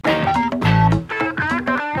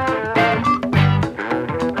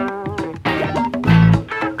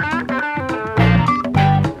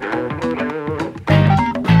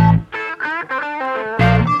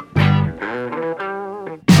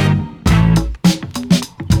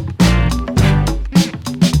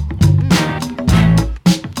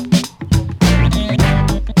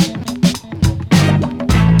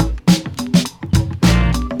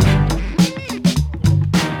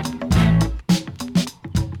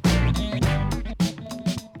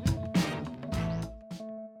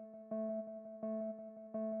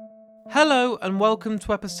Hello and welcome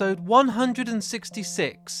to episode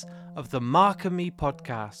 166 of the Mark and Me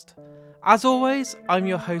podcast. As always, I'm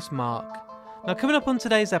your host Mark. Now coming up on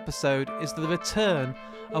today's episode is the return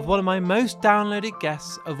of one of my most downloaded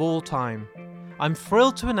guests of all time. I'm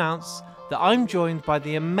thrilled to announce that I'm joined by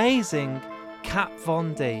the amazing Kat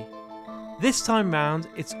Von D. This time round,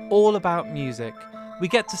 it's all about music. We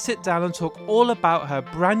get to sit down and talk all about her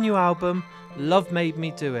brand new album, Love Made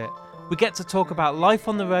Me Do It. We get to talk about life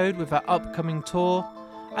on the road with her upcoming tour,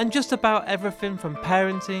 and just about everything from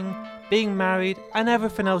parenting, being married, and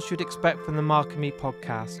everything else you'd expect from the Mark and Me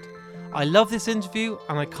podcast. I love this interview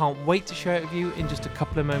and I can't wait to share it with you in just a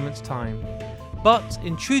couple of moments' time. But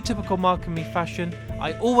in true typical Mark and Me fashion,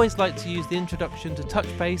 I always like to use the introduction to touch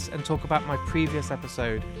base and talk about my previous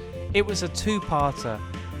episode. It was a two-parter.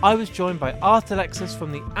 I was joined by Art Alexis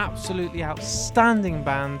from the absolutely outstanding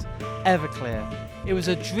band Everclear. It was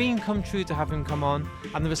a dream come true to have him come on,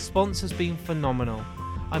 and the response has been phenomenal.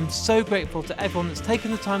 I'm so grateful to everyone that's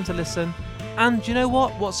taken the time to listen, and you know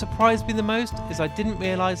what? What surprised me the most is I didn't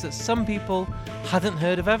realise that some people hadn't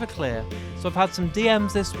heard of Everclear. So I've had some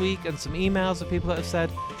DMs this week and some emails of people that have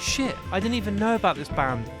said, shit, I didn't even know about this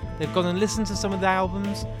band. They've gone and listened to some of the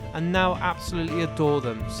albums and now absolutely adore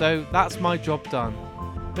them. So that's my job done.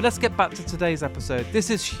 But let's get back to today's episode.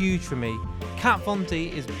 This is huge for me. Kat Von D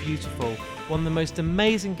is beautiful, one of the most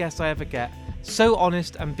amazing guests I ever get, so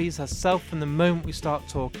honest and beats herself from the moment we start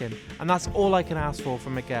talking, and that's all I can ask for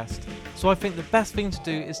from a guest. So I think the best thing to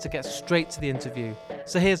do is to get straight to the interview.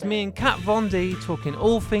 So here's me and Kat Von D talking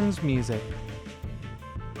all things music.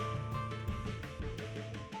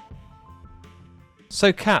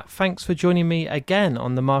 So Kat, thanks for joining me again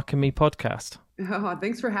on the Mark and Me podcast. Oh,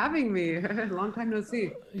 thanks for having me. Long time no see.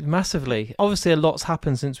 Massively. Obviously, a lot's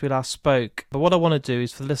happened since we last spoke. But what I want to do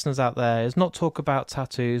is, for the listeners out there, is not talk about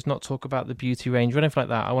tattoos, not talk about the beauty range or anything like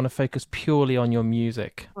that. I want to focus purely on your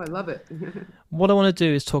music. Oh, I love it. What I want to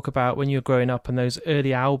do is talk about when you were growing up and those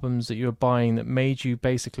early albums that you were buying that made you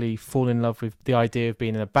basically fall in love with the idea of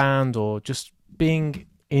being in a band or just being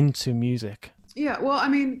into music. Yeah, well, I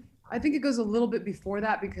mean, I think it goes a little bit before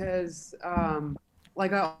that because...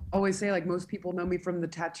 like I always say, like most people know me from the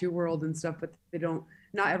tattoo world and stuff, but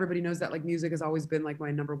not everybody knows that like music has always been like my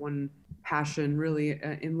number one passion really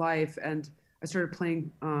in life. And I started playing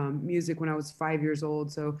music when I was 5 years old.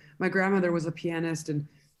 So my grandmother was a pianist and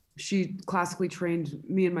she classically trained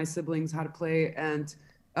me and my siblings how to play, and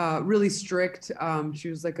really strict. She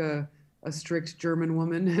was like a strict German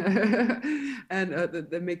woman and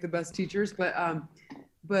they make the best teachers.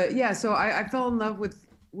 But yeah, so I fell in love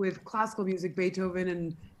with classical music, Beethoven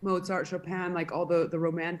and Mozart, Chopin, like all the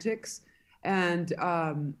romantics. And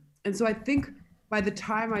so I think by the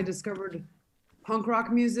time I discovered punk rock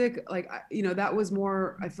music, like, that was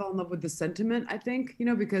more, I fell in love with the sentiment, I think,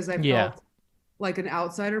 because I felt like an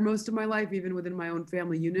outsider most of my life, even within my own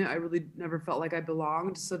family unit. I really never felt like I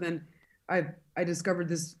belonged. So then I discovered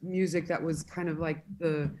this music that was kind of like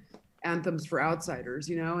the anthems for outsiders,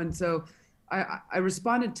 and so I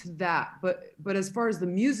responded to that, but as far as the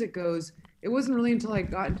music goes, it wasn't really until I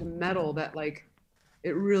got into metal that like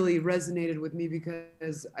it really resonated with me,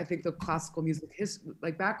 because I think the classical music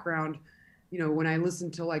background, when I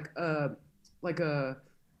listened to like a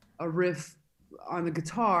riff on the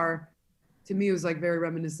guitar, to me it was like very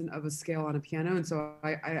reminiscent of a scale on a piano, and so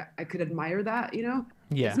I could admire that, Yeah.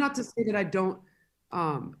 It's not to say that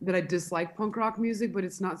that I dislike punk rock music, but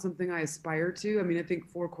it's not something I aspire to. I mean, I think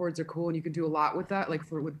 4 chords are cool and you can do a lot with that, like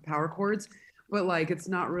with power chords, but like, it's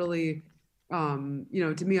not really, to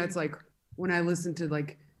me, it's like when I listen to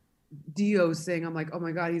like Dio sing, I'm like, oh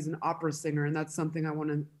my God, he's an opera singer. And that's something I want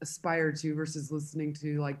to aspire to, versus listening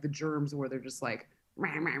to like the Germs where they're just like,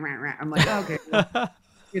 rah, rah, rah, rah. I'm like, okay,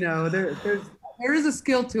 well, there is a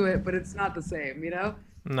skill to it, but it's not the same, No.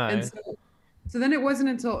 And so then it wasn't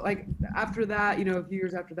until like after that, a few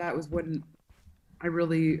years after that was when I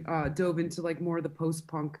really dove into like more of the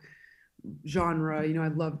post-punk genre. I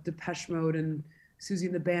loved Depeche Mode and Susie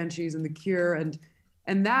and the Banshees and The Cure,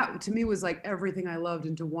 and that to me was like everything I loved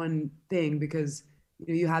into one thing, because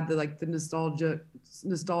you had the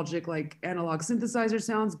nostalgic like analog synthesizer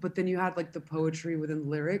sounds, but then you had like the poetry within the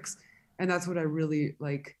lyrics, and that's what I really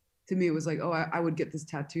like. To me, it was like, oh, I would get this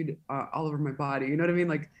tattooed all over my body. You know what I mean?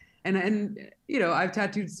 Like. And I've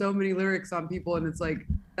tattooed so many lyrics on people, and it's like,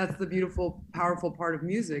 that's the beautiful, powerful part of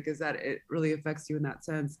music, is that it really affects you in that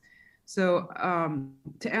sense. So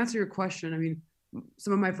to answer your question, I mean,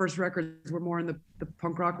 some of my first records were more in the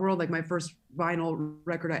punk rock world. Like my first vinyl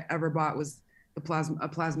record I ever bought was a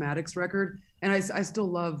Plasmatics record. And I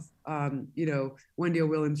still love, Wendy O.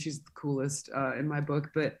 Williams. She's the coolest in my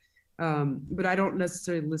book. But But I don't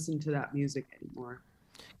necessarily listen to that music anymore.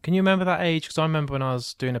 Can you remember that age? Because I remember when I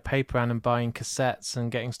was doing a paper round and buying cassettes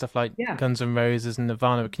and getting stuff like Yeah. Guns N' Roses and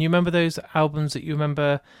Nirvana. Can you remember those albums that you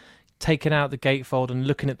remember taking out the gatefold and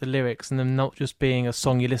looking at the lyrics and them not just being a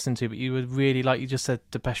song you listen to, but you would really, like you just said,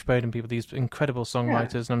 Depeche Mode and people, these incredible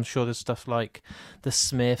songwriters. And I'm sure there's stuff like the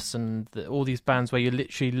Smiths and all these bands where you're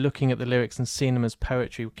literally looking at the lyrics and seeing them as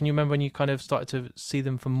poetry. Can you remember when you kind of started to see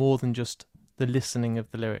them for more than just the listening of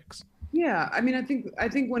the lyrics? Yeah, I mean, I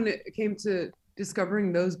think when it came to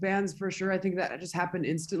discovering those bands, for sure, I think that just happened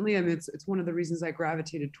instantly. I mean, it's one of the reasons I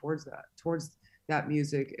gravitated towards that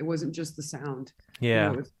music. It wasn't just the sound.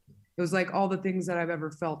 Yeah. It was like all the things that I've ever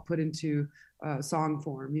felt put into song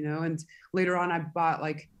form, and later on I bought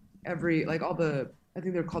like all the, I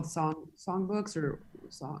think they're called songbooks or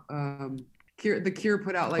song. The Cure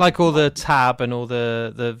put out like all the tab and all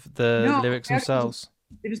the no, lyrics themselves.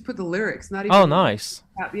 They just put the lyrics, not even. Oh, nice.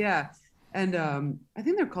 Yeah, and I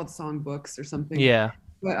think they're called songbooks or something. Yeah.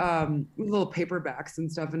 But with little paperbacks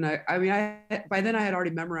and stuff, and I mean, by then I had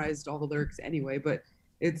already memorized all the lyrics anyway. But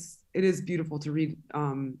it is beautiful to read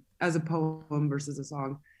as a poem versus a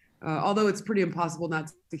song. Although it's pretty impossible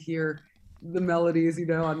not to hear the melodies,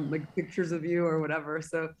 on like Pictures of You or whatever.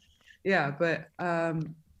 So, yeah, but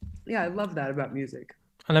yeah, I love that about music.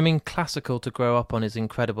 And I mean, classical to grow up on is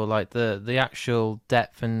incredible. Like the actual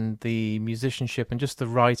depth and the musicianship and just the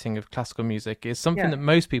writing of classical music is something that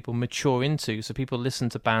most people mature into. So people listen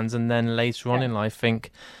to bands and then later on in life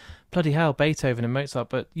think, bloody hell, Beethoven and Mozart.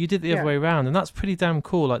 But you did the other way around, and that's pretty damn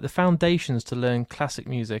cool. Like the foundations to learn classic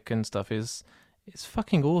music and stuff is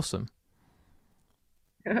fucking awesome.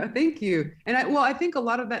 Thank you. And I think a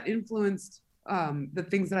lot of that influenced the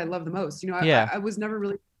things that I love the most. I was never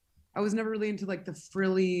really into like the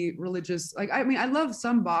frilly religious, like, I mean, I love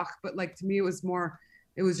some Bach, but like to me it was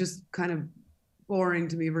just kind of boring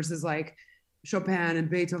to me versus like Chopin and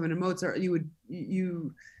Beethoven and Mozart.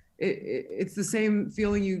 It's the same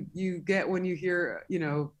feeling you get when you hear,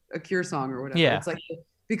 a Cure song or whatever. Yeah. It's like,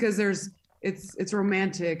 because it's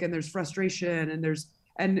romantic and there's frustration and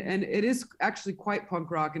and it is actually quite punk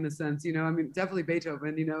rock in a sense, I mean, definitely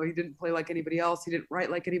Beethoven, he didn't play like anybody else. He didn't write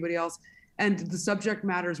like anybody else. And the subject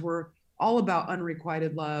matters were all about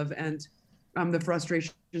unrequited love and the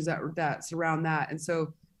frustrations that surround that. And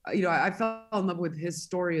so, I fell in love with his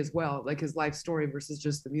story as well, like his life story versus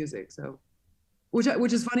just the music. So,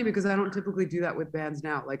 which is funny because I don't typically do that with bands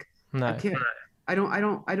now. Like, no. I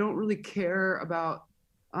don't really care about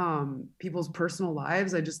people's personal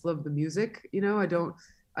lives. I just love the music. I don't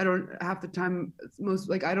half the time,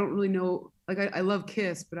 I don't really know. Like, I love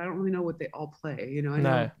Kiss, but I don't really know what they all play. I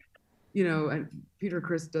know. And Peter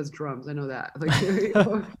Criss does drums. I know that. Like,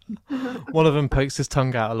 one of them pokes his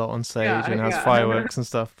tongue out a lot on stage and has fireworks and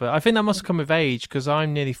stuff. But I think that must come with age because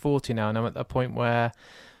I'm nearly 40 now, and I'm at that point where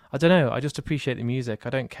I don't know. I just appreciate the music. I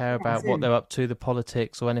don't care about what they're up to, the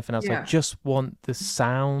politics or anything else. I just want the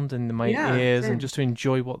sound in my ears and just to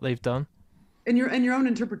enjoy what they've done. And your own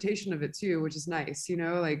interpretation of it too, which is nice.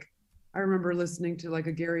 Like, I remember listening to like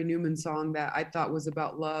a Gary Newman song that I thought was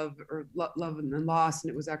about love or love and loss,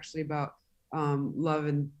 and it was actually about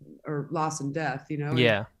love or loss and death.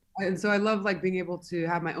 Yeah. And so I love like being able to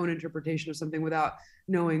have my own interpretation of something without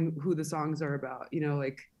knowing who the songs are about.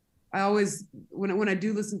 Like, I always when I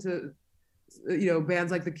do listen to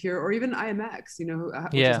bands like The Cure or even IMX,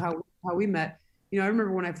 which is how we met. I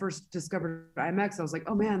remember when I first discovered IMX, I was like,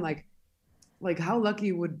 oh man, like how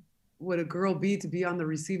lucky would a girl be to be on the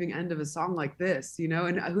receiving end of a song like this,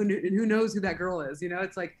 and who knows who that girl is,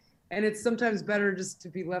 it's like, and it's sometimes better just to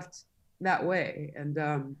be left that way.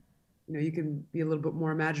 And, you can be a little bit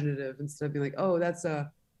more imaginative instead of being like, oh, that's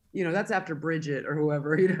that's after Bridget or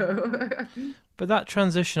whoever, But that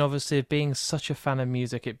transition, obviously, of being such a fan of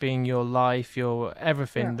music, it being your life, your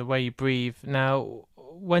everything, the way you breathe. Now,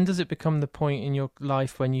 when does it become the point in your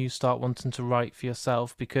life when you start wanting to write for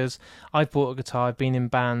yourself? Because I've bought a guitar, I've been in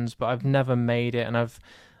bands, but I've never made it, and I've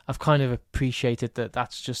kind of appreciated that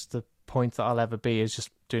that's just the point that I'll ever be, is just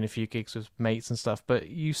doing a few gigs with mates and stuff. But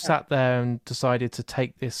you sat there and decided to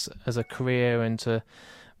take this as a career and to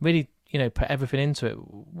really, put everything into it.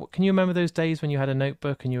 Can you remember those days when you had a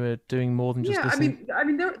notebook and you were doing more than just listening? I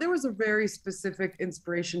mean, there was a very specific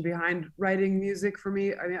inspiration behind writing music for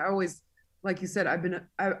me. I mean, I always, like you said,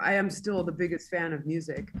 I am still the biggest fan of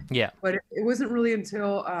music. Yeah. But it wasn't really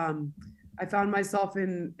until I found myself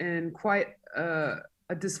in quite a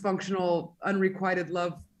dysfunctional, unrequited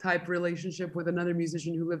love type relationship with another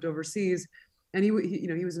musician who lived overseas, and he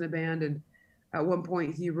was in a band, and at one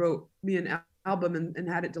point he wrote me an album and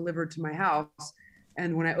had it delivered to my house.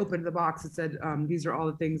 And when I opened the box, it said, these are all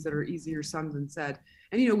the things that are easier sung than said.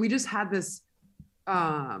 And, you know, we just had this,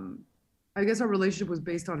 I guess our relationship was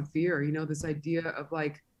based on fear, you know, this idea of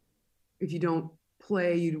like, if you don't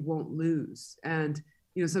play, you won't lose. And,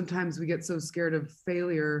 you know, sometimes we get so scared of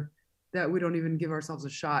failure that we don't even give ourselves a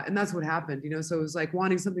shot. And that's what happened, you know? So it was like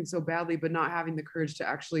wanting something so badly, but not having the courage to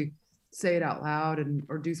actually say it out loud and,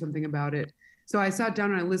 or do something about it. So I sat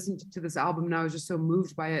down and I listened to this album and I was just so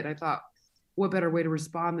moved by it. And I thought, what better way to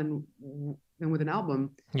respond than with an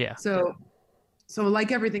album? Yeah. So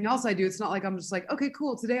like everything else I do, it's not like I'm just like, okay,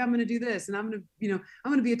 cool. Today I'm going to do this. And I'm going to, you know,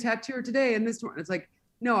 I'm going to be a tattooer today. And this one, it's like,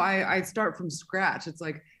 no, I start from scratch. It's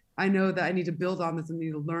like, I know that I need to build on this and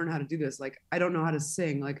need to learn how to do this. Like, I don't know how to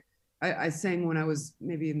sing. Like I sang when I was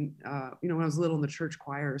maybe in, you know, when I was little in the church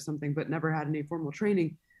choir or something, but never had any formal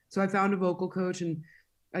training. So I found a vocal coach and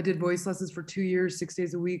I did voice lessons for 2 years, 6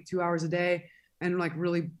 days a week, 2 hours a day, and like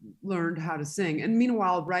really learned how to sing. And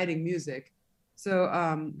meanwhile, writing music.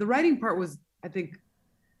 So the writing part was, I think,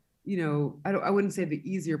 you know, I wouldn't say the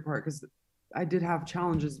easier part because I did have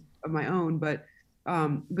challenges of my own, but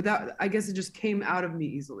that, I guess it just came out of me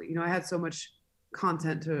easily. You know, I had so much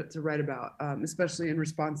content to write about, especially in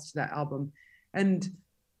response to that album. And,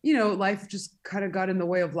 you know, life just kind of got in the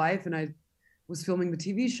way of life. And I was filming the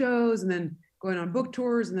TV shows and then going on book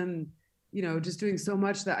tours and then, you know, just doing so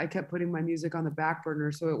much that I kept putting my music on the back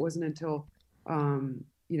burner. So it wasn't until, you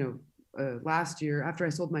know, last year after I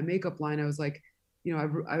sold my makeup line, I was like, you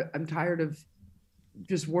know, I'm tired of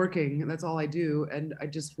just working and that's all I do. And I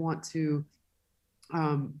just want to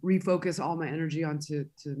refocus all my energy onto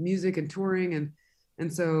music and touring.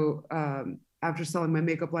 And so after selling my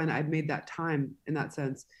makeup line, I'd made that time in that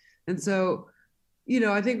sense. And so, you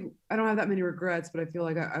know, I think I don't have that many regrets, but I feel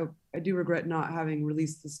like I do regret not having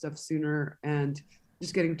released this stuff sooner and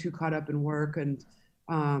just getting too caught up in work. And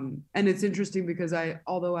it's interesting because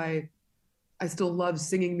although I still love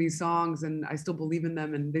singing these songs and I still believe in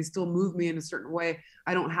them and they still move me in a certain way,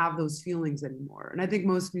 I don't have those feelings anymore. And I think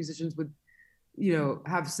most musicians would, you know,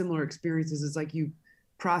 have similar experiences. It's like you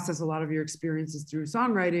process a lot of your experiences through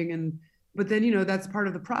songwriting but then, you know, that's part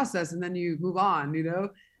of the process and then you move on, you know?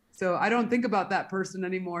 So I don't think about that person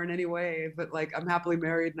anymore in any way, but like I'm happily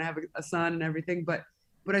married and I have a son and everything, but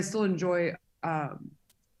I still enjoy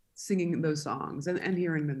singing those songs and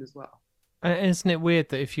hearing them as well. And isn't it weird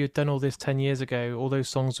that if you had done all this 10 years ago, all those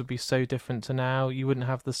songs would be so different to now? You wouldn't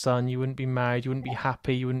have the son, you wouldn't be married, you wouldn't be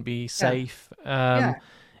happy, you wouldn't be safe. Yeah.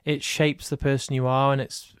 It shapes the person you are, and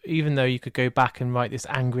it's, even though you could go back and write this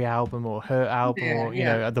angry album or hurt album or, you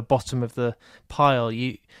know, at the bottom of the pile,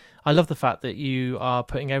 I love the fact that you are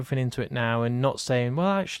putting everything into it now and not saying, well,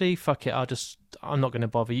 actually, fuck it, I'm not going to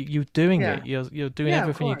bother. You're doing it. You're doing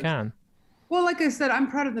everything you can. Well, like I said, I'm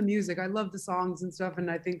proud of the music. I love the songs and stuff. And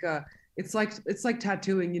I think it's like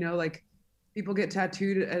tattooing, you know, like people get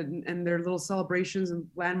tattooed and their little celebrations and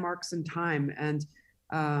landmarks in time. And,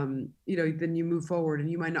 you know, then you move forward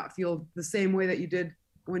and you might not feel the same way that you did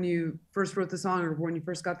when you first wrote the song or when you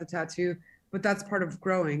first got the tattoo, but that's part of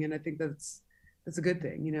growing. And I think that's a good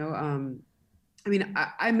thing, you know? I mean,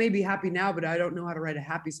 I may be happy now, but I don't know how to write a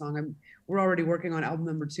happy song. We're already working on album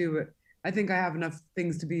number 2, but I think I have enough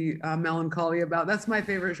things to be melancholy about. That's my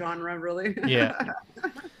favorite genre, really. Yeah.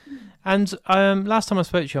 And last time I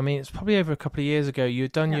spoke to you, I mean, it's probably over a couple of years ago, you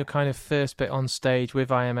had done your kind of first bit on stage with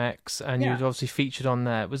IMX and you'd obviously featured on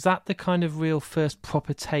there. Was that the kind of real first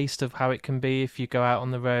proper taste of how it can be if you go out on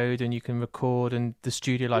the road and you can record and the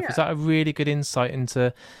studio life? Was that a really good insight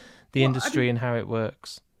into the industry and how it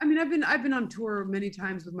works? I mean, I've been on tour many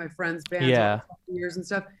times with my friends' bands over the years and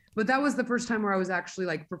stuff, but that was the first time where I was actually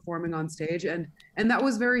like performing on stage, and that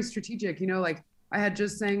was very strategic. You know, like I had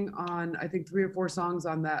just sang on I think 3 or 4 songs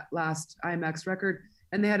on that last IMX record,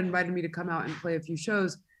 and they had invited me to come out and play a few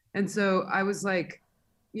shows, and so I was like,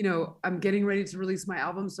 you know, I'm getting ready to release my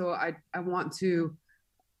album, so I want to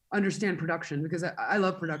understand production because I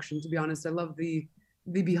love production. To be honest, I love the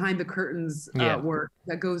behind the curtains work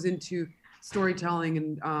that goes into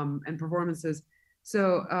storytelling and performances.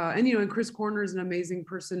 So and you know, and Chris Corner is an amazing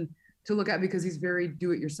person to look at because he's very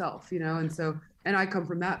do it yourself, you know. And so, and I come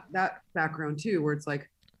from that background too, where it's like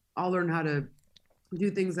I'll learn how to do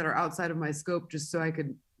things that are outside of my scope just so I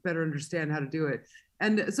could better understand how to do it.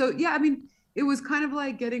 And so I mean, it was kind of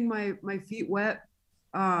like getting my feet wet,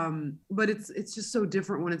 but it's just so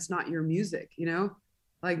different when it's not your music, you know.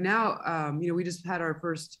 Like now, you know, we just had our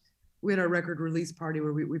record release party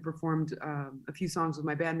where we performed a few songs with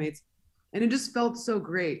my bandmates, and it just felt so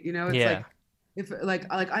great, you know. It's like if like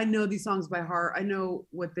I know these songs by heart, I know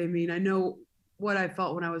what they mean, I know what I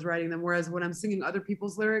felt when I was writing them, whereas when I'm singing other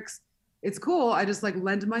people's lyrics, it's cool. I just like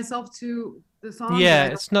lend myself to the songs, and Yeah, I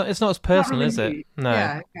don't, it's not as not personal, really is it? me. No.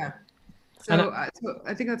 Yeah, yeah. And So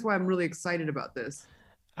I think that's why I'm really excited about this.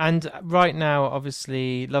 And right now,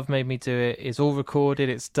 obviously, Love Made Me Do It is all recorded.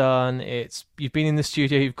 It's done. It's you've been in the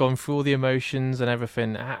studio. You've gone through all the emotions and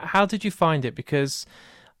everything. How did you find it? Because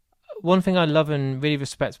one thing I love and really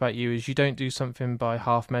respect about you is you don't do something by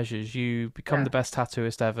half measures. You become Yeah, the best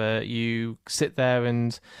tattooist ever. You sit there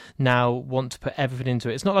and now want to put everything into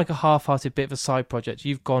it. It's not like a half-hearted bit of a side project.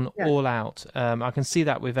 You've gone yeah. all out. I can see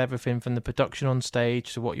that with everything from the production on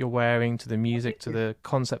stage to what you're wearing to the music Thank to you. the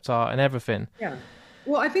concept art and everything. Yeah.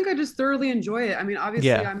 Well, I think I just thoroughly enjoy it. I mean, obviously,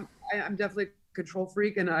 Yeah. I'm definitely a control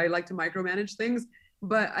freak, and I like to micromanage things.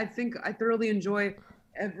 But I think I thoroughly enjoy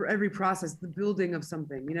every process, the building of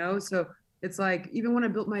something. So it's like even when I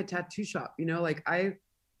built my tattoo shop, like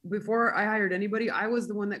before I hired anybody, I was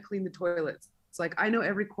the one that cleaned the toilets. It's like I know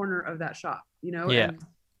every corner of that shop, Yeah.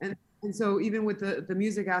 and so even with the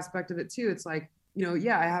music aspect of it too, it's like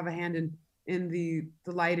yeah, I have a hand in the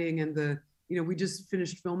lighting and we just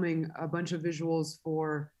finished filming a bunch of visuals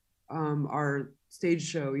for our stage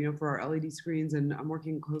show, for our LED screens. And I'm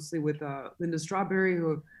working closely with Linda Strawberry,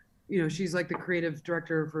 who, she's like the creative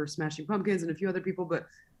director for Smashing Pumpkins and a few other people. But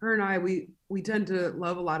her and I, we tend to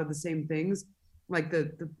love a lot of the same things, like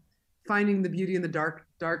the finding the beauty in the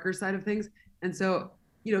darker side of things. And so,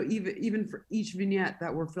 even for each vignette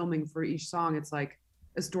that we're filming for each song, it's like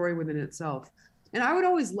a story within itself. And I would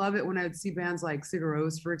always love it when I would see bands like Sigur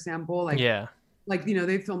Rós, for example, Yeah.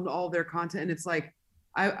 they filmed all their content, and it's like,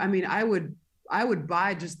 I mean, I would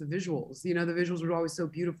buy just the visuals. The visuals were always so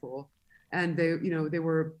beautiful, and they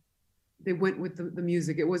went with the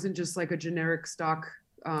music. It wasn't just like a generic stock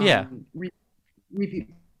Yeah. repeat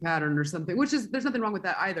pattern or something, which is, there's nothing wrong with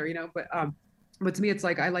that either, but to me, it's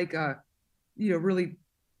like I like really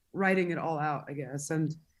writing it all out, I guess.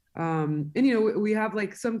 And we have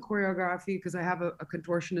like some choreography because I have a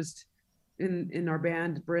contortionist in our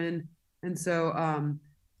band, Bryn. And so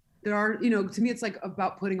there are, to me, it's like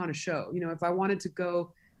about putting on a show. If I wanted to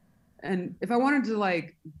go and if I wanted to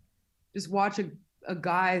like just watch a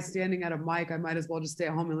guy standing at a mic, I might as well just stay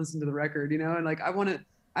at home and listen to the record, and like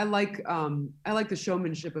I like the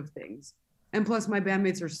showmanship of things. And plus my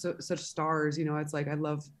bandmates are such stars, it's like I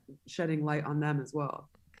love shedding light on them as well.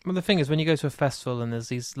 Well, the thing is, when you go to a festival and there's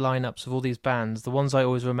these lineups of all these bands, the ones I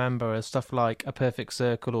always remember are stuff like A Perfect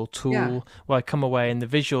Circle or Tool, Yeah. where I come away and the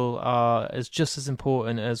visual is just as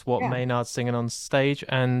important as what Yeah. Maynard's singing on stage,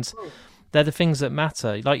 and Oh, they're the things that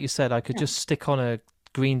matter. Like you said, I could yeah. just stick on a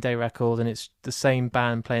Green Day record and it's the same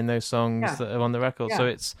band playing those songs Yeah. that are on the record. So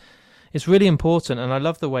Yeah. it's really important, and I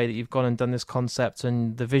love the way that you've gone and done this concept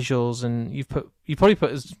and the visuals, and you probably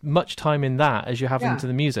put as much time in that as you have Yeah. into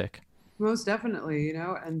the music. Most definitely,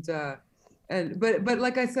 but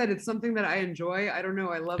like I said, it's something that I enjoy. I don't know,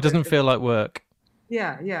 I love It doesn't it. feel like work.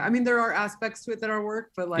 Yeah, yeah. I mean, there are aspects to it that are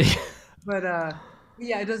work, but like, but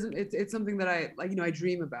yeah, it doesn't. It's something that I like. I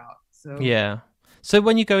dream about. So Yeah. So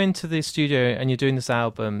when you go into the studio and you're doing this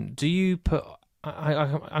album, do you put?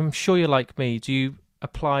 I'm sure you're like me. Do you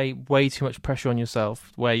apply way too much pressure on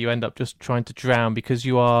yourself, where you end up just trying to drown because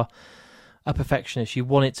you are a perfectionist? You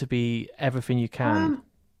want it to be everything you can.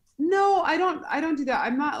 no, I don't do that.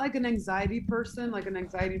 I'm not like an anxiety person, like an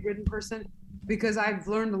anxiety-ridden person, because I've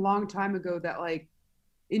learned a long time ago that like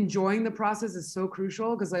enjoying the process is so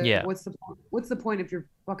crucial. Because like, Yeah. what's the point if you're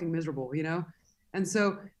fucking miserable, And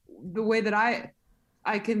so the way that I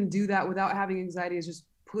can do that without having anxiety is just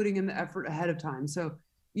putting in the effort ahead of time. So,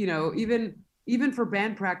 even for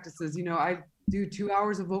band practices, I do 2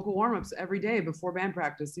 hours of vocal warm-ups every day before band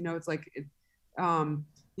practice. It's like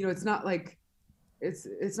it's not like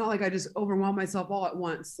it's not like I just overwhelm myself all at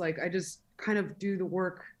once. Like I just kind of do the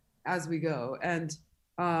work as we go. And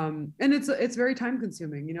it's very time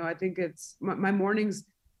consuming. I think it's my mornings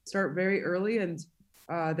start very early, and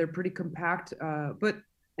they're pretty compact. But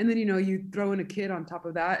and then you throw in a kid on top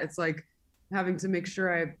of that. It's like having to make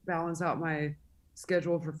sure I balance out my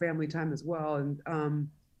schedule for family time as well. And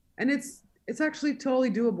it's actually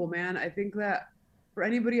totally doable, man. I think that for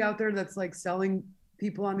anybody out there that's like selling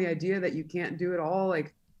people on the idea that you can't do it all,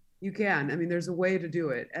 like you can. I mean, there's a way to do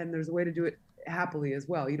it, and there's a way to do it happily as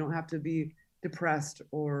well. You don't have to be depressed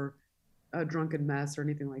or a drunken mess or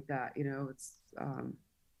anything like that.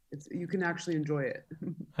 It's you can actually enjoy it.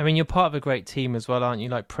 I mean, you're part of a great team as well, aren't you?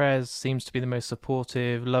 Like Prez seems to be the most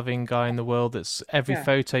supportive, loving guy in the world. That's every Yeah.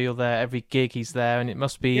 photo you're there, every gig he's there, and it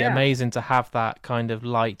must be Yeah. amazing to have that kind of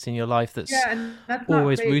light in your life that's Yeah, and that's not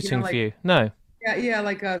always fake, rooting for like you. No. yeah,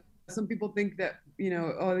 like some people think that,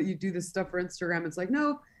 oh, you do this stuff for Instagram. It's like,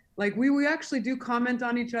 no, Like we actually do comment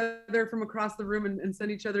on each other from across the room and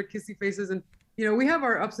send each other kissy faces. And, you know, we have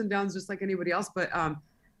our ups and downs just like anybody else, but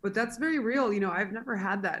that's very real. You know, I've never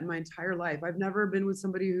had that in my entire life. I've never been with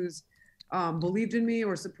somebody who's believed in me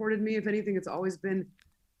or supported me. If anything, it's always been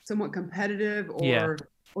somewhat competitive or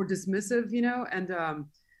dismissive, you know,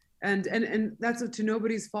 and that's to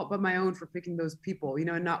nobody's fault but my own for picking those people, you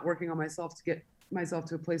know, and not working on myself to get myself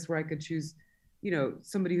to a place where I could choose, you know,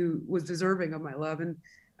 somebody who was deserving of my love. And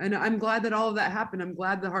I'm glad that all of that happened. I'm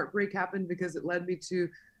glad the heartbreak happened because it led me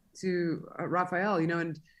to Raphael, you know,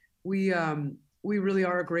 and we really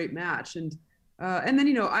are a great match. And then,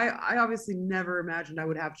 you know, I obviously never imagined I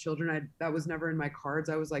would have children. That was never in my cards.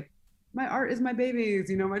 I was like, my art is my babies,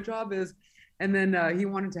 you know, my job is. And then he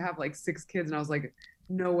wanted to have like 6 kids, and I was like,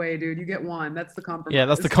 no way, dude, you get 1. That's the compromise. Yeah,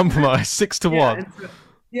 that's the compromise. 6 to 1.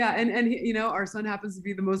 And he, you know, our son happens to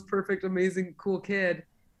be the most perfect, amazing, cool kid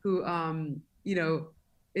who, you know,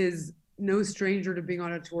 is no stranger to being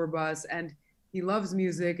on a tour bus, and he loves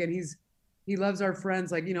music, and he loves our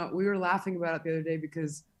friends. Like, you know, we were laughing about it the other day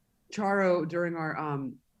because Charo, during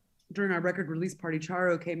our record release party,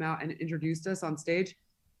 Charo came out and introduced us on stage,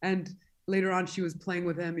 and later on she was playing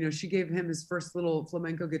with him. You know, she gave him his first little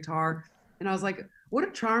flamenco guitar, and I was like, what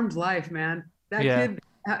a charmed life, man. That kid,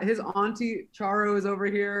 his auntie Charo is over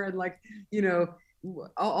here, and like, you know,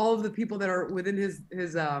 all of the people that are within his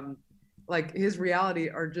like his reality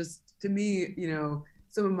are just, to me, you know,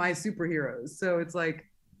 some of my superheroes. So it's like,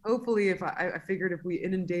 hopefully if I figured if we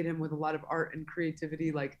inundate him with a lot of art and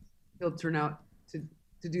creativity, like he'll turn out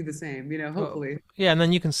to do the same, you know, hopefully. Well, yeah, and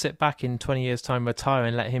then you can sit back in 20 years time, retire,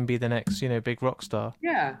 and let him be the next, you know, big rock star.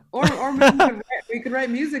 Yeah, or maybe we could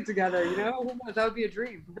write music together, you know. That would be a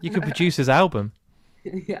dream. You could produce his album.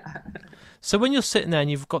 Yeah. So when you're sitting there and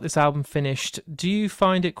you've got this album finished, do you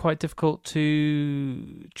find it quite difficult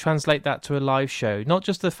to translate that to a live show? Not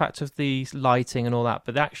just the fact of the lighting and all that,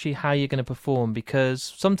 but actually how you're going to perform,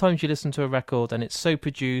 because sometimes you listen to a record and it's so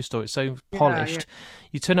produced or it's so polished.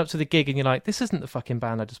 You turn up to the gig and you're like, this isn't the fucking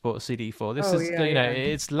band I just bought a CD for. This is, you know,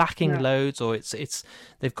 it's lacking loads, or it's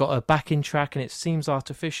they've got a backing track and it seems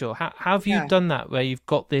artificial. How have you done that, where you've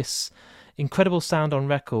got this incredible sound on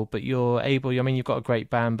record, but you're able, I mean, you've got a great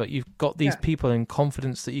band, but you've got these people in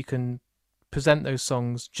confidence that you can present those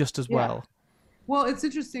songs just as well? Well, it's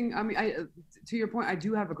interesting. I mean, to your point, I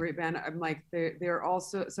do have a great band. I'm like, they're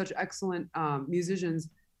also such excellent musicians,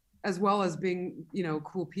 as well as being, you know,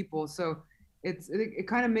 cool people. So it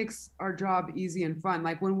kind of makes our job easy and fun.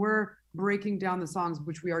 Like when we're breaking down the songs,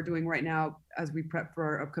 which we are doing right now as we prep for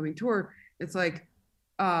our upcoming tour, it's like,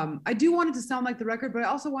 I do want it to sound like the record, but I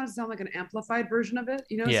also want it to sound like an amplified version of it,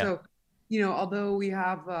 you know? So, you know, although we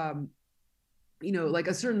have, you know, like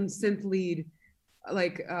a certain synth lead,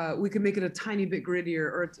 like we could make it a tiny bit grittier,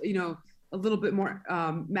 or, you know, a little bit more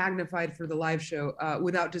magnified for the live show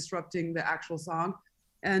without disrupting the actual song.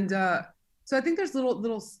 And so I think there's little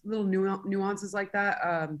nuances like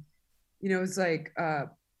that. You know, it's like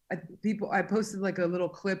I posted like a little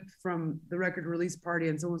clip from the record release party,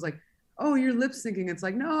 and someone was like, oh, you're lip syncing. It's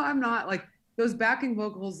like, no, I'm not. Like those backing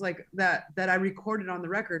vocals like that I recorded on the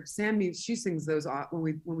record, Sammy, she sings those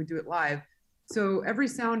when we do it live. So every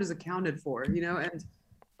sound is accounted for, you know, and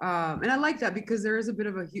I like that because there is a bit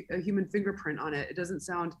of a human fingerprint on it. It doesn't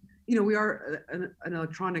sound, you know, we are an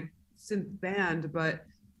electronic synth band, but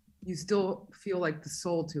you still feel like the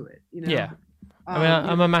soul to it, you know? Yeah. I mean,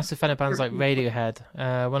 I'm a massive fan of bands like Radiohead.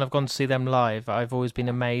 When I've gone to see them live, I've always been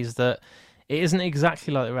amazed that it isn't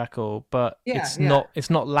exactly like the record, but it's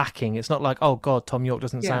not lacking. It's not like, oh God, Tom York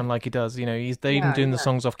doesn't sound like he does. You know, they're even doing the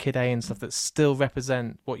songs off Kid A and stuff that still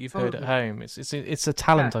represent what you've heard at home. It's a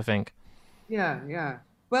talent, I think. Yeah.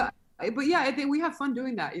 But yeah, I think we have fun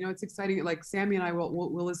doing that. You know, it's exciting. Like Sammy and I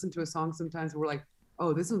will listen to a song sometimes, and we're like,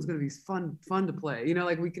 oh, this one's gonna be fun to play. You know,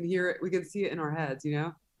 like we can hear it, we can see it in our heads. You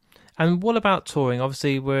know. And what about touring?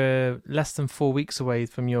 Obviously, we're less than 4 weeks away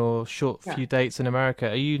from your short few dates in America.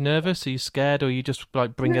 Are you nervous? Are you scared? Or are you just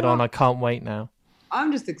like, bring it on, I can't wait now?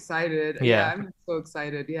 I'm just excited. Yeah, I'm so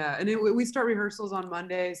excited. Yeah. And we start rehearsals on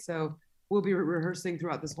Monday. So we'll be rehearsing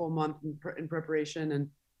throughout this whole month in preparation.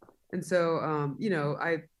 And so, you know,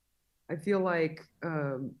 I feel like,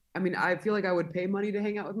 I feel like I would pay money to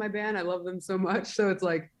hang out with my band. I love them so much. So it's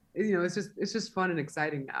like, you know, it's just fun and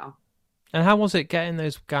exciting now. And how was it getting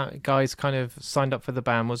those guys kind of signed up for the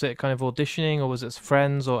band? Was it kind of auditioning, or was it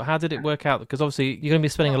friends, or how did it work out? Because obviously you're going to be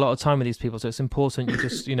spending a lot of time with these people, so it's important you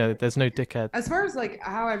just, you know, there's no dickhead. As far as like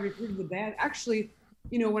how I recruited the band, actually,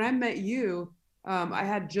 you know, when I met you, I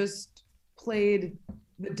had just played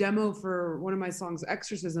the demo for one of my songs,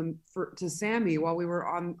 Exorcism, to Sammy while we were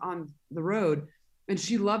on the road. and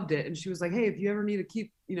she loved it. And she was like, hey, if you ever need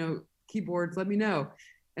keyboards, let me know.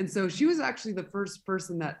 And so she was actually the first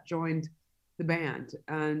person that joined the band.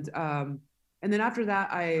 And then after that,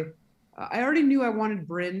 I already knew I wanted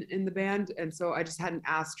Bryn in the band. And so I just hadn't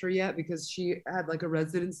asked her yet because she had like a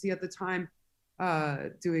residency at the time,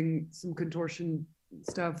 doing some contortion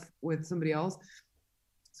stuff with somebody else.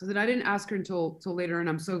 So then I didn't ask her until later. And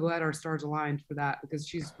I'm so glad our stars aligned for that, because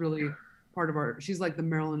she's really part of she's like the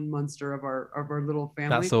Marilyn Munster of our little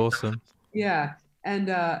family. That's awesome. Yeah. And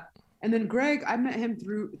then Greg, I met him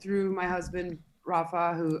through my husband,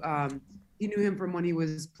 Rafa, who, he knew him from when he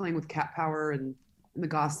was playing with Cat Power and The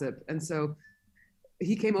Gossip. And so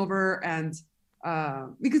he came over, and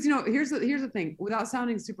because, here's the thing, without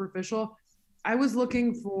sounding superficial, I was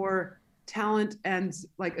looking for talent and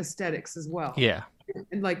like aesthetics as well. Yeah.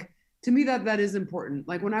 And like, to me, that is important.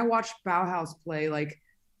 Like when I watch Bauhaus play, like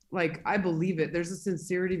I believe it. There's a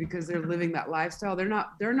sincerity because they're living that lifestyle. They're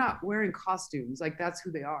not wearing costumes. Like that's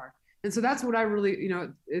who they are. And so that's what I really,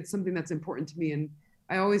 it's something that's important to me. And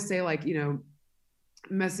I always say, like,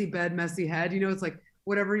 messy bed, messy head, it's like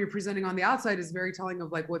whatever you're presenting on the outside is very telling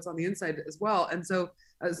of like what's on the inside as well. And so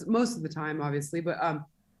as most of the time, obviously, but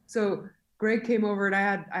so Greg came over, and I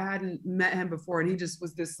hadn't met him before, and he just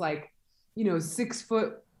was this like, 6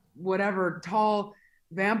 foot, whatever, tall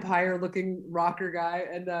vampire looking rocker guy.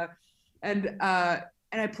 And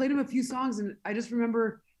I played him a few songs, and I just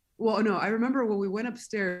remember, I remember when we went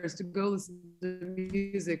upstairs to go listen to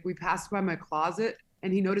music, we passed by my closet,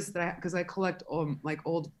 and he noticed that because I collect like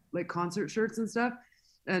old like concert shirts and stuff,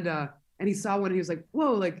 and he saw one, and he was like,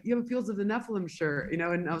 whoa, like you have a Fields of the Nephilim shirt,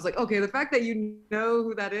 and I was like, okay, the fact that you know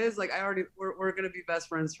who that is, like we're gonna be best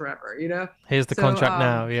friends forever, Here's the contract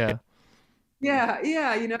now. Yeah,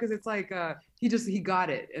 because it's like he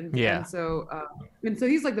got it, and so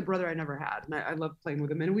he's like the brother I never had, and I love playing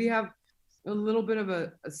with him, and we have a little bit of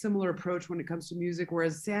a similar approach when it comes to music,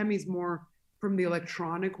 whereas Sammy's more from the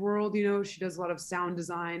electronic world. She does a lot of sound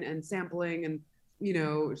design and sampling, and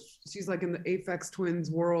she's like in the Aphex Twins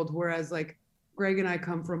world, whereas like Greg and I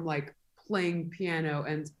come from like playing piano,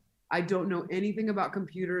 and I don't know anything about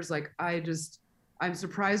computers. Like I'm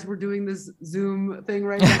surprised we're doing this Zoom thing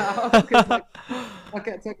right now because like look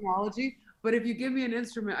at technology. But if you give me an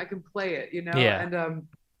instrument, I can play it, Yeah.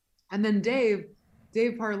 And then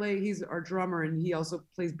Dave Parlay, he's our drummer, and he also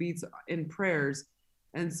plays beats in Prayers.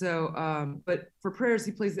 And so, but for Prayers,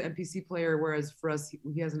 he plays the MPC player, whereas for us,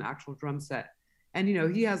 he has an actual drum set. And,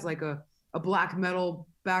 he has like a black metal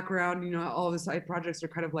background, all of his side projects are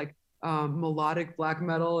kind of like melodic black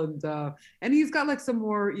metal. And he's got like some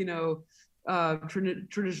more,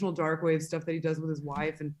 traditional dark wave stuff that he does with his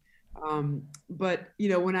wife. And, but,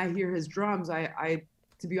 when I hear his drums, I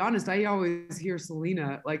to be honest, I always hear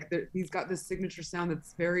Selena. Like he's got this signature sound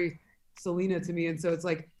that's very Selena to me. And so it's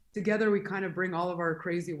like, together we kind of bring all of our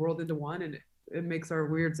crazy world into one, and it makes our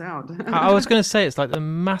weird sound. I was going to say, it's like the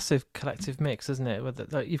massive collective mix, isn't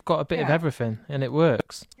it? Like you've got a bit of everything, and it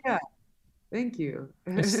works. Yeah, thank you.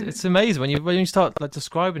 It's amazing when you start like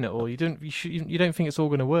describing it all. You don't think it's all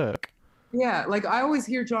going to work. Yeah, like I always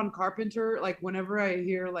hear John Carpenter. Like whenever I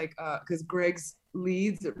hear like, because Greg's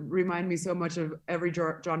leads remind me so much of every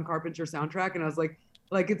John Carpenter soundtrack, and I was like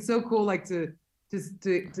it's so cool, like to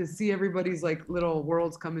see everybody's like little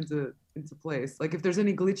worlds come into place. Like if there's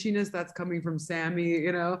any glitchiness, that's coming from Sammy,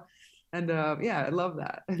 and I love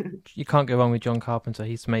that. You can't go wrong with John Carpenter.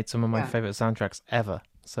 He's made some of my favorite soundtracks ever.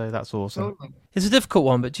 So that's awesome. Totally. It's a difficult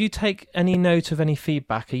one, but do you take any note of any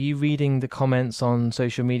feedback? Are you reading the comments on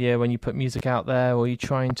social media when you put music out there, or are you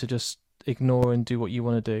trying to just ignore and do what you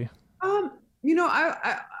want to do?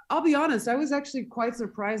 I'll be honest, I was actually quite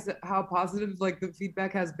surprised at how positive like the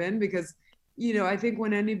feedback has been, because I think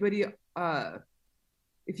when anybody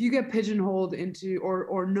if you get pigeonholed into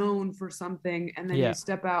or known for something, and then you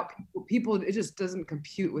step out, people, it just doesn't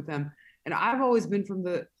compute with them. And I've always been from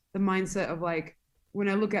the mindset of like, when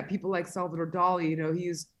I look at people like Salvador Dali,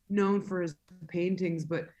 he's known for his paintings,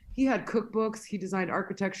 but he had cookbooks, he designed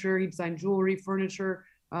architecture, he designed jewelry, furniture,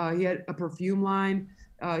 he had a perfume line,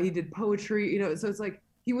 he did poetry, so it's like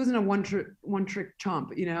he wasn't a one trick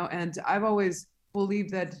chump, and I've always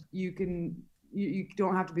believed that you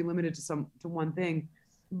don't have to be limited to one thing.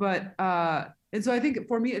 But and so I think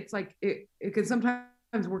for me, it's like it can sometimes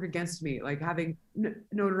work against me, like having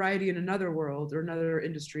notoriety in another world or another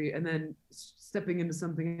industry, and then stepping into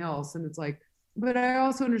something else. And it's like, but I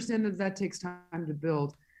also understand that takes time to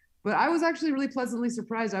build. But I was actually really pleasantly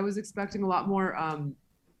surprised. I was expecting a lot more,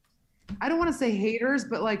 I don't want to say haters,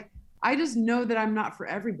 but like, I just know that I'm not for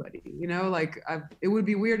everybody, like it would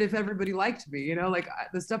be weird if everybody liked me, like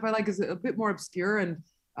the stuff I like is a bit more obscure, and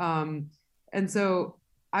And so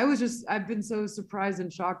I've been so surprised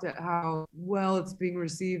and shocked at how well it's being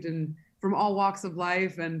received and from all walks of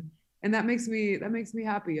life. And that makes me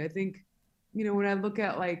happy. I think, when I look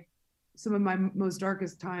at like some of my most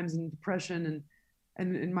darkest times and depression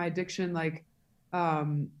and my addiction, like,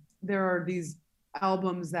 there are these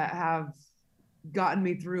albums that have gotten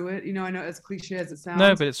me through it. I know as cliche as it sounds.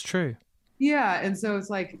 No, but it's true. Yeah. And so it's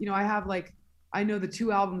like, I have like, I know the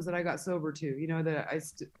 2 albums that I got sober to,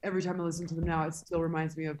 that every time I listen to them now, it still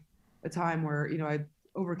reminds me of a time where, I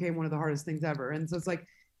overcame one of the hardest things ever. And so it's like,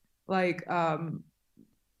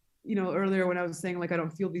 earlier when I was saying like, I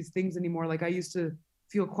don't feel these things anymore. Like I used to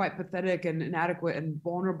feel quite pathetic and inadequate and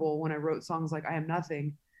vulnerable when I wrote songs like I Am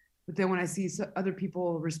Nothing. But then when I see other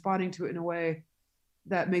people responding to it in a way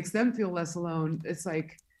that makes them feel less alone, it's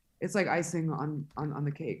like icing on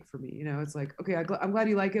the cake for me. It's like, okay, I'm glad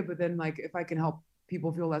you like it, but then like if I can help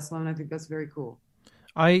people feel less alone, I think that's very cool.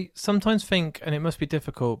 I sometimes think, and it must be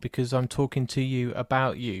difficult because I'm talking to you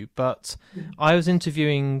about you, but I was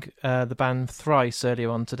interviewing the band Thrice earlier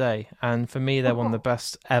on today, and for me, they're one of the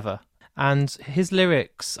best ever. And his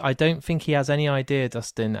lyrics, I don't think he has any idea,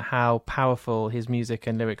 Dustin, how powerful his music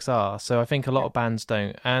and lyrics are. So I think a lot of bands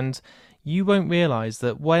don't. And you won't realise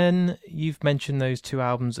that when you've mentioned those 2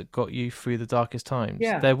 albums that got you through the darkest times,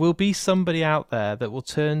 there will be somebody out there that will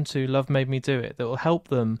turn to Love Made Me Do It, that will help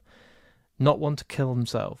them not want to kill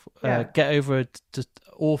themselves, get over a just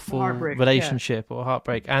awful relationship or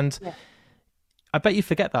heartbreak. And I bet you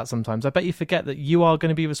forget that sometimes. I bet you forget that you are going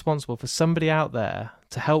to be responsible for somebody out there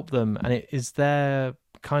to help them, and it is their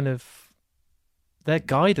kind of their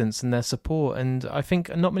guidance and their support. And I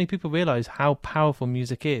think not many people realize how powerful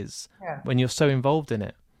music is when you're so involved in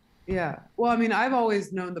it. Yeah. Well, I mean, I've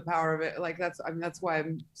always known the power of it. Like that's why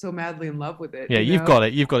I'm so madly in love with it. Yeah, you've got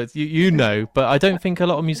it. You know, but I don't think a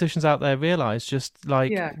lot of musicians out there realize just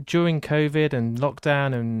like during COVID and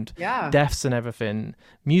lockdown and deaths and everything,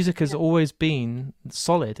 music has always been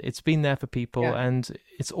solid. It's been there for people and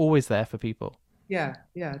it's always there for people. Yeah.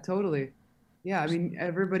 Yeah, totally. Yeah. I mean,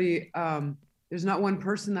 everybody, there's not one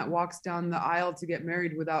person that walks down the aisle to get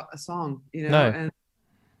married without a song, No. And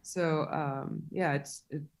so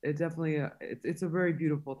it definitely it's a very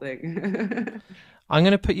beautiful thing. I'm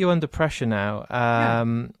going to put you under pressure now.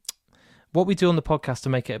 What we do on the podcast to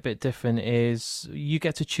make it a bit different is you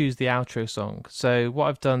get to choose the outro song. So what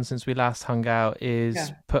I've done since we last hung out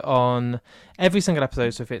is put on every single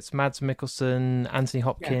episode. So if it's Mads Mikkelsen, Anthony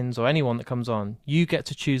Hopkins, or anyone that comes on, you get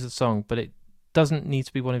to choose the song, but it doesn't need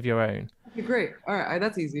to be one of your own. Okay, great. All right,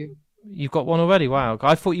 that's easy. You've got one already? Wow.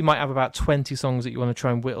 I thought you might have about 20 songs that you want to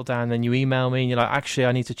try and whittle down. Then you email me and you're like, actually,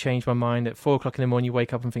 I need to change my mind. At 4 o'clock in the morning, you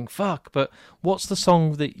wake up and think, fuck. But what's the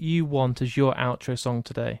song that you want as your outro song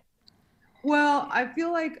today? Well, I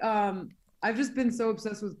feel like I've just been so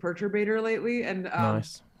obsessed with Perturbator lately. And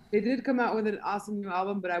nice. They did come out with an awesome new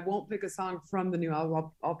album, but I won't pick a song from the new album.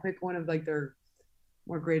 I'll pick one of like their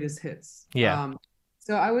more greatest hits. Yeah.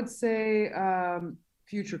 So I would say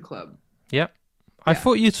Future Club. Yep. I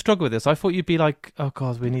thought you'd struggle with this. I thought you'd be like, oh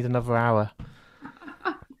God, we need another hour.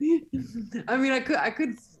 I mean, I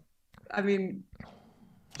could. I mean,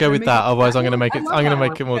 go with that. Otherwise, I'm going to make it. I'm going to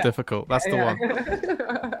make it more difficult. That's the one.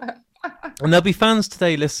 And there'll be fans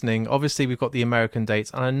today listening. Obviously, we've got the American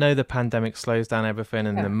dates, and I know the pandemic slows down everything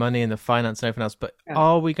and the money and the finance and everything else. But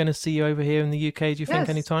are we going to see you over here in the UK? Do you think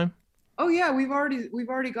anytime? Oh yeah, we've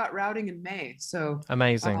already got routing in May. So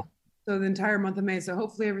amazing. So the entire month of May. So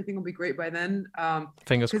hopefully everything will be great by then.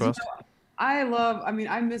 Fingers crossed.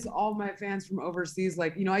 I miss all my fans from overseas.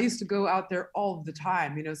 Like, I used to go out there all the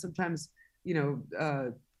time, sometimes,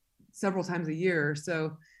 several times a year.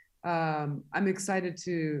 So I'm excited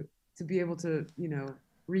to be able to,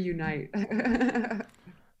 reunite.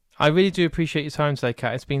 I really do appreciate your time today,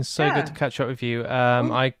 Kat. It's been so good to catch up with you.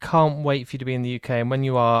 I can't wait for you to be in the UK. And when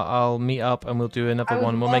you are, I'll meet up and we'll do another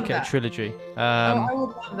one. We'll make it a trilogy. I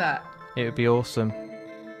would love that. It would be awesome.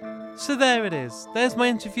 So there it is. There's my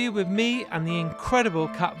interview with me and the incredible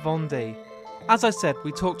Kat Von D. As I said,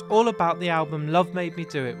 we talked all about the album Love Made Me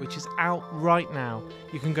Do It, which is out right now.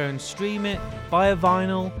 You can go and stream it, buy a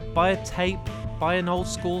vinyl, buy a tape, buy an old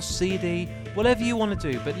school CD, whatever you want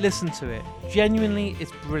to do, but listen to it. Genuinely,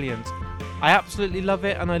 it's brilliant. I absolutely love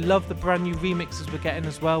it, and I love the brand new remixes we're getting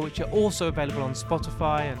as well, which are also available on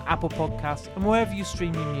Spotify and Apple Podcasts and wherever you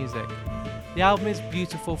stream your music. The album is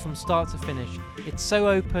beautiful from start to finish. It's so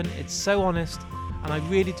open, it's so honest, and I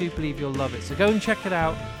really do believe you'll love it. So go and check it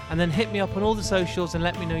out, and then hit me up on all the socials and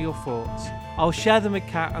let me know your thoughts. I'll share them with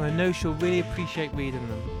Kat, and I know she'll really appreciate reading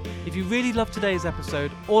them. If you really love today's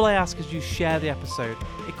episode, all I ask is you share the episode.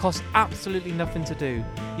 It costs absolutely nothing to do.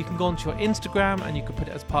 You can go onto your Instagram and you can put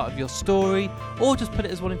it as part of your story, or just put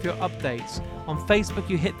it as one of your updates. On Facebook,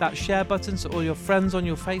 you hit that share button so all your friends on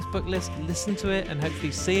your Facebook list listen to it and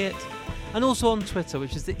hopefully see it. And also on Twitter,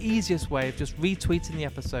 which is the easiest way of just retweeting the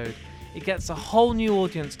episode. It gets a whole new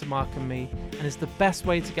audience to Mark and me and is the best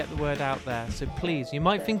way to get the word out there. So please, you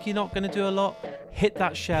might think you're not going to do a lot, hit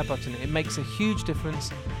that share button. It makes a huge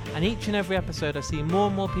difference, and each and every episode I see more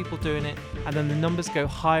and more people doing it, and then the numbers go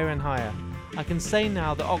higher and higher. I can say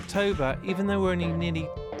now that October, even though we're only nearly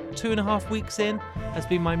 2.5 weeks in, has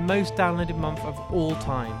been my most downloaded month of all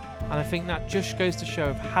time, and I think that just goes to show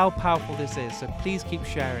of how powerful this is, so please keep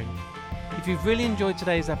sharing. If you've really enjoyed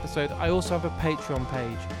today's episode, I also have a Patreon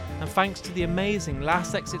page, and thanks to the amazing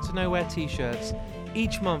Last Exit to Nowhere t-shirts,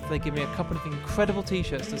 each month they give me a couple of incredible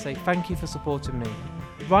t-shirts to say thank you for supporting me.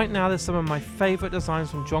 Right now there's some of my favourite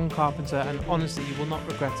designs from John Carpenter, and honestly you will not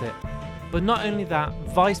regret it. But not only that,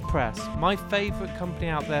 Vice Press, my favourite company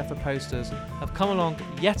out there for posters, have come along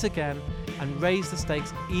yet again and raised the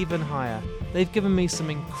stakes even higher. They've given me some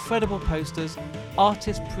incredible posters,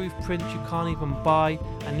 artist-proof prints you can't even buy,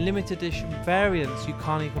 and limited edition variants you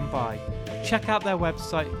can't even buy. Check out their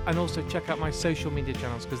website and also check out my social media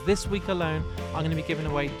channels, because this week alone I'm going to be giving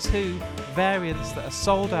away 2 variants that are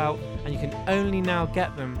sold out, and you can only now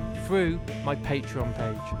get them through my Patreon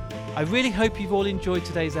page. I really hope you've all enjoyed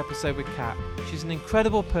today's episode with Kat. She's an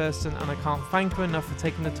incredible person and I can't thank her enough for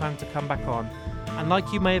taking the time to come back on. And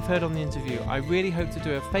like you may have heard on the interview, I really hope to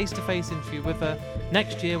do a face-to-face interview with her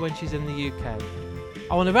next year when she's in the UK.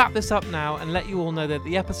 I want to wrap this up now and let you all know that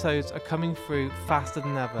the episodes are coming through faster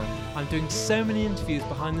than ever. I'm doing so many interviews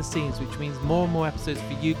behind the scenes, which means more and more episodes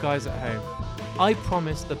for you guys at home. I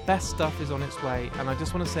promise the best stuff is on its way, and I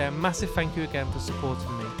just want to say a massive thank you again for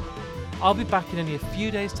supporting me. I'll be back in only a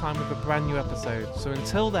few days' time with a brand new episode, so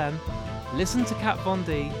until then, listen to Kat Von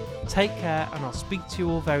D, take care, and I'll speak to you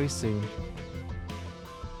all very soon.